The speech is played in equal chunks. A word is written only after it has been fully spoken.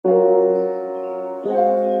Hello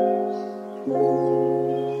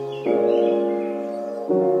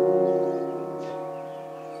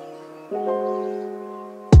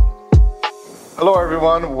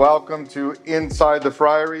everyone, welcome to Inside the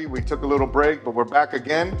Friary. We took a little break, but we're back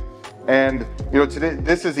again. And today,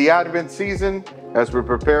 this is the Advent season as we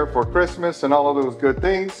prepare for Christmas and all of those good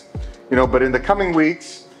things. But in the coming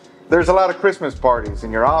weeks, there's a lot of Christmas parties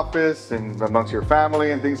in your office and amongst your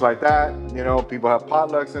family and things like that. People have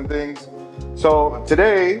potlucks and things. So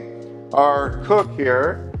today, our cook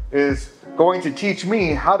here is going to teach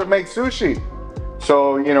me how to make sushi.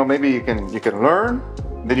 So, maybe you can learn.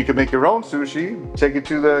 Then you can make your own sushi, take it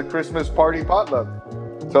to the Christmas party potluck.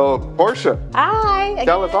 So, Portia, hi.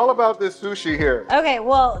 Tell us all about this sushi here. Okay,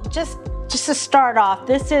 well, just to start off,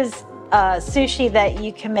 this is sushi that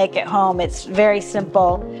you can make at home. It's very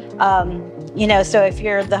simple. So if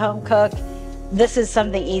you're the home cook, this is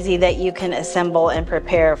something easy that you can assemble and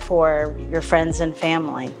prepare for your friends and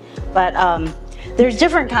family. But there's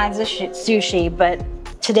different kinds of sushi, but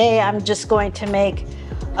today I'm just going to make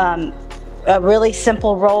a really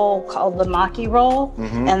simple roll called the maki roll.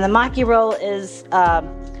 Mm-hmm. And the maki roll is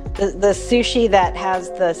the sushi that has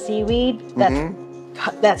the seaweed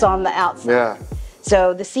that's on the outside. Yeah.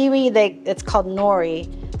 So the seaweed, it's called nori.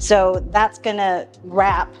 So that's gonna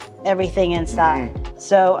wrap everything inside. Mm-hmm.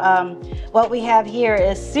 So what we have here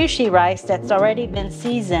is sushi rice that's already been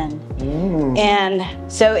seasoned. Mm.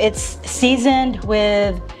 And so it's seasoned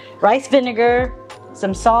with rice vinegar,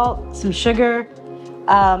 some salt, some sugar,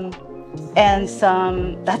 and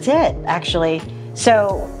that's it actually.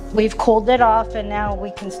 So we've cooled it off and now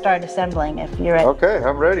we can start assembling if you're ready. Okay,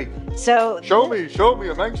 I'm ready. So show me,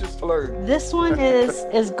 I'm anxious to learn. This one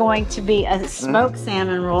is going to be a smoked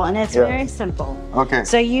salmon roll, and it's very simple. Okay.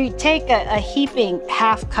 So you take a heaping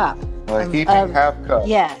half cup. Half cup.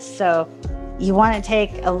 Yes, so you want to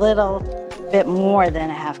take a little bit more than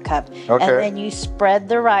a half cup. Okay. And then you spread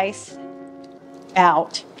the rice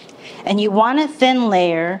out, and you want a thin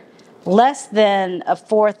layer, less than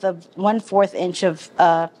 1/4 inch of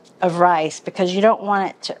rice, because you don't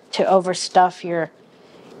want it to overstuff your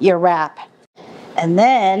wrap. And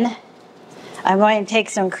then I'm going to take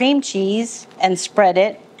some cream cheese and spread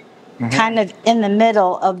it kind of in the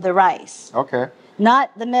middle of the rice. Okay. Not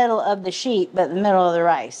the middle of the sheet, but the middle of the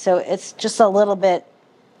rice. So it's just a little bit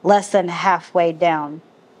less than halfway down.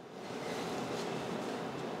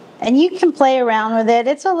 And you can play around with it.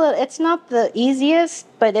 It's not the easiest,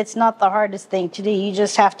 but it's not the hardest thing to do. You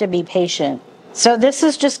just have to be patient. So this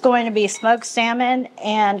is just going to be smoked salmon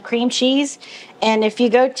and cream cheese. And if you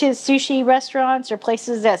go to sushi restaurants or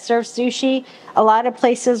places that serve sushi, a lot of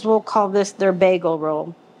places will call this their bagel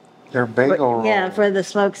roll. Their bagel roll? Yeah, for the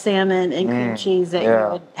smoked salmon and cream cheese that you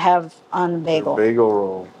would have on a bagel. Their bagel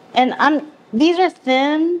roll. And these are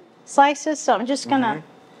thin slices, so I'm just going to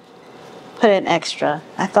put in extra.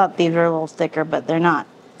 I thought these were a little thicker, but they're not.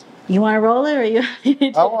 You want to roll it, or you?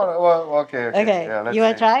 Okay. Yeah, you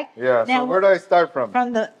want to try? Yeah. Now, so where do I start from?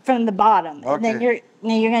 From the bottom, Okay. and then you're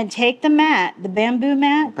going to take the mat, the bamboo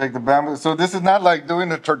mat. Take the bamboo. So this is not like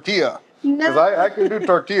doing a tortilla. No. Because I can do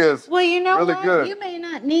tortillas. Well, you know really what? good. You may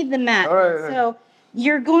not need the mat. All right. So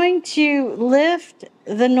you're going to lift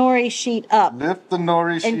the nori sheet up. Lift the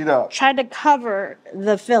nori sheet up. Try to cover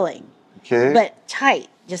the filling. Okay. But tight.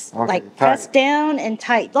 Just like press down and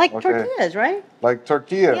tight. Like tortillas, right? Like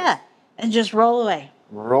tortillas. Yeah. And just roll away.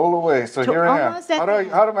 Roll away. So here I am.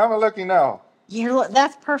 How am I looking now?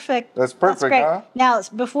 That's perfect. That's perfect, That's great. huh? Now,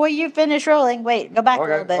 before you finish rolling, wait, go back a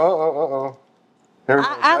little bit. Oh.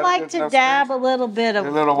 I like to dab a little bit of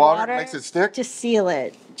a little water makes it stick? To seal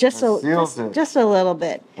it. Just a little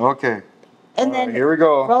bit. Okay. And then here we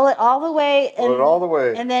go. Roll it all the way. Roll it all the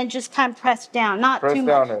way. And then just kind of press down. Not press too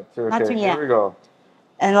down much. It. Okay, not too, here we go.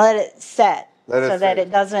 And let it set. So that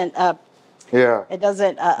it doesn't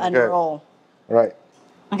unroll. Right.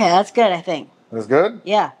 Okay, that's good, I think. That's good?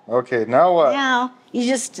 Yeah. Okay, now what? Now you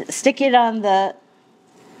just stick it on the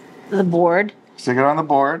board. Stick it on the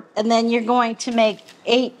board. And then you're going to make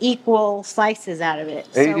 8 equal slices out of it.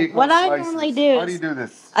 8 equal what slices. I normally do How do you do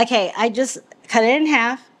this? Okay, I just cut it in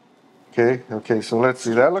half. Okay, so let's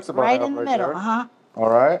see. That looks about right in the middle. There. All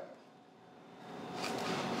right.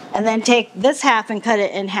 And then take this half and cut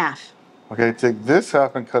it in half. Okay, take this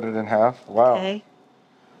half and cut it in half. Wow. Okay.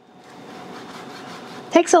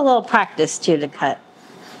 Takes a little practice too to cut.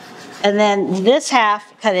 And then this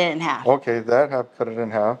half, cut it in half. Okay, that half, cut it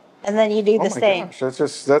in half. And then you do the same. Oh my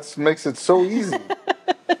gosh, that makes it so easy.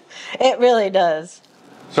 It really does.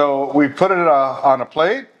 So we put it on a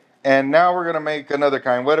plate, And now we're gonna make another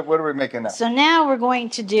kind. What are we making now? So now we're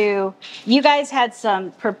going to do, you guys had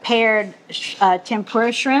some prepared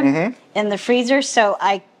tempura shrimp in the freezer. So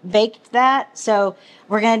I baked that. So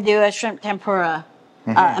we're going to do a shrimp tempura,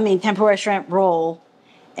 tempura shrimp roll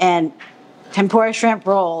and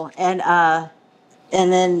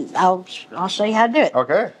then I'll show you how to do it.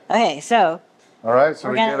 Okay. Okay, so. All right, so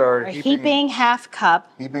we get our heaping half cup.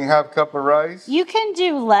 Heaping half cup of rice. You can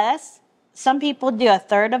do less. Some people do a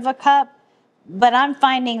third of a cup, but I'm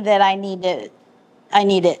finding that I need it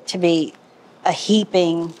to be a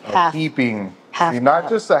heaping half. Heaping. Half. See, not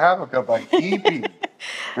just a half a cup, like heaping.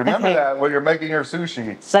 Remember that when you're making your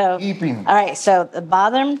sushi. So heaping. All right, so the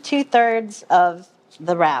bottom 2/3 of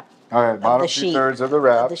the wrap. All right, bottom 2/3 of the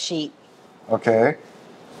wrap. Of the sheet. Okay.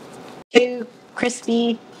 2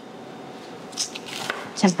 crispy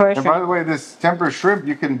tempura shrimp. And by the way, this tempura shrimp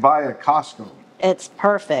you can buy at Costco. It's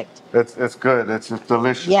perfect. It's good. It's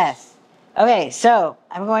delicious. Yes. Okay, so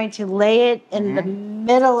I'm going to lay it in the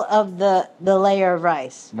middle of the layer of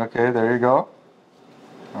rice. Okay, there you go.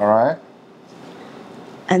 All right.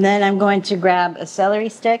 And then I'm going to grab a celery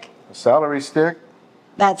stick. A celery stick.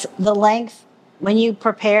 That's the length. When you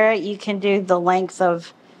prepare it, you can do the length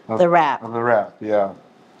of the wrap. Of the wrap, yeah.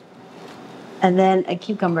 And then a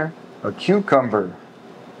cucumber. A cucumber.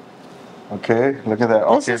 Okay, look at that.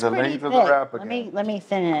 Okay, the length of the wrap again. Let me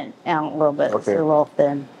thin it out a little bit. Okay. It's a little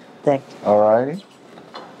thick. All righty.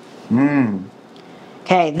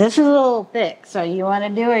 Okay, this is a little thick. So you want to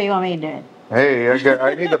do it or you want me to do it? Hey,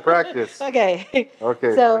 I need to practice. Okay.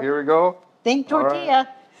 Okay, so here we go. Think tortilla.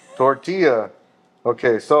 Right. Tortilla.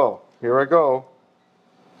 Okay, so here I go.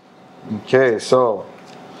 Okay, so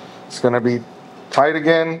it's going to be tight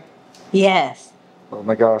again. Yes. Oh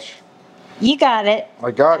my gosh. You got it. I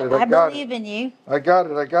got it. I believe in you. I got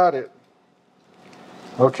it.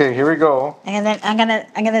 Okay, here we go. And then I'm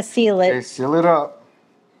gonna seal it. Okay, seal it up.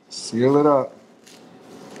 Seal it up.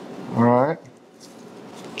 All right.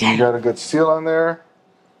 Okay. You got a good seal on there.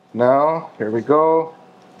 Now, here we go.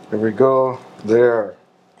 Here we go. There.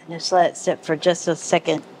 And just let it sit for just a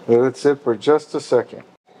second. Let it sit for just a second.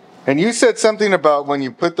 And you said something about when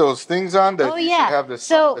you put those things on that you should have the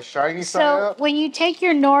shiny side up. So when you take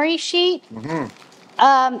your nori sheet,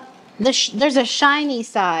 there's a shiny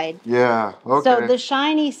side. Yeah. Okay. So the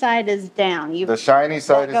shiny side is down. The shiny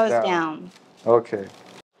side is goes down. Okay.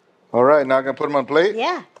 All right. Now I'm gonna put them on plate.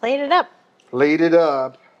 Yeah. Plate it up. Plate it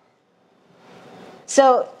up.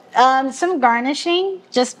 So some garnishing,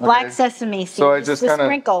 just black sesame seeds. So I just kind of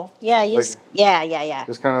sprinkle. Yeah. Yeah.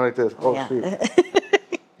 Just kind of like this. Oh yeah. shoot.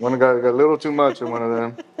 One got a little too much in one of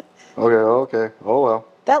them. Okay. Oh well.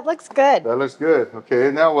 That looks good. That looks good. Okay,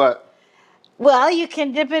 now what? Well, you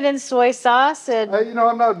can dip it in soy sauce and.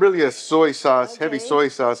 I'm not really a soy sauce, heavy soy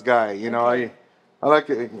sauce guy. I like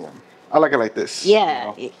it. I like it like this.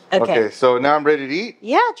 Yeah. Okay, so now I'm ready to eat.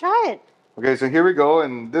 Yeah, try it. Okay, so here we go,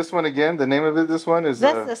 and this one again. The name of it. This one is.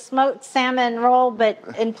 That's the smoked salmon roll, but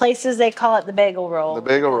in places they call it the bagel roll. The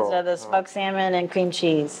bagel roll. So the smoked salmon and cream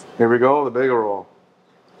cheese. Here we go, the bagel roll.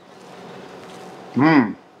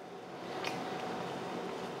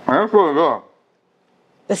 That's really good.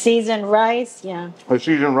 The seasoned rice, yeah. The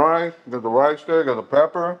seasoned rice, got the rice there, got the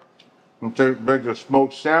pepper, and make the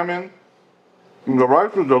smoked salmon. And the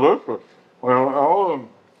rice is delicious. Well,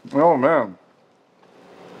 oh man.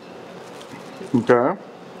 Okay.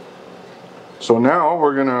 So now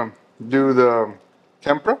we're gonna do the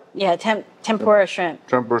tempura. Yeah, tempura shrimp.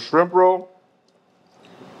 Tempura shrimp roll.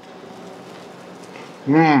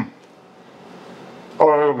 Oh,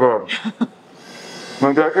 that's good.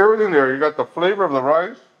 You got everything there. You got the flavor of the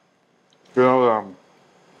rice. What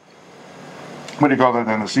do you call that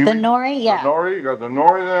then? The seaweed? The nori, yeah. The nori. You got the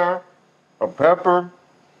nori there, a pepper,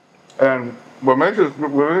 and what makes it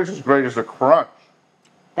great is the crunch.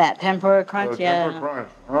 That tempura crunch, Tempura crunch.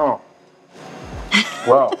 Oh.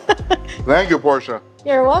 Wow. Thank you, Portia.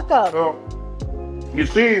 You're welcome. So, you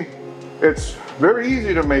see, it's very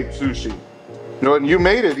easy to make sushi. And you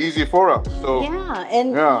made it easy for us. So yeah,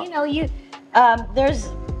 and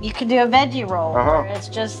you can do a veggie roll where it's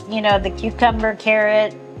just the cucumber,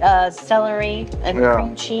 carrot, celery, and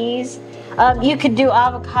cream cheese. You could do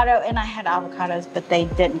avocado, and I had avocados, but they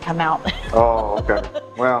didn't come out. Oh, okay.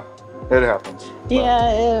 Well, it happens.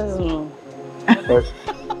 Yeah, it is.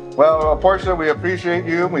 Well, Portia, we appreciate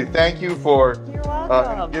you. We thank you for You're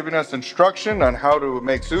welcome. Giving us instruction on how to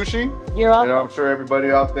make sushi. You're welcome. I'm sure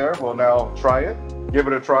everybody out there will now try it. Give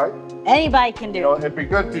it a try. Anybody can do it. It'd be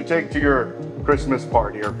good to take to your Christmas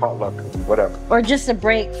party or potluck, whatever. Or just a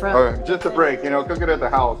break from. Or just a break, cook it at the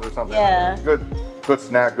house or something. Yeah. Good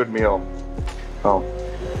snack, good meal. So,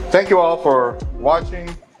 thank you all for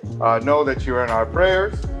watching. know that you're in our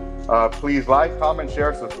prayers. Please like, comment,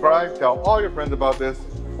 share, subscribe. Tell all your friends about this.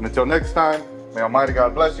 And until next time, may Almighty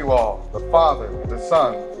God bless you all, the Father, the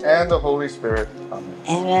Son, and the Holy Spirit. Amen.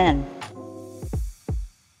 Amen.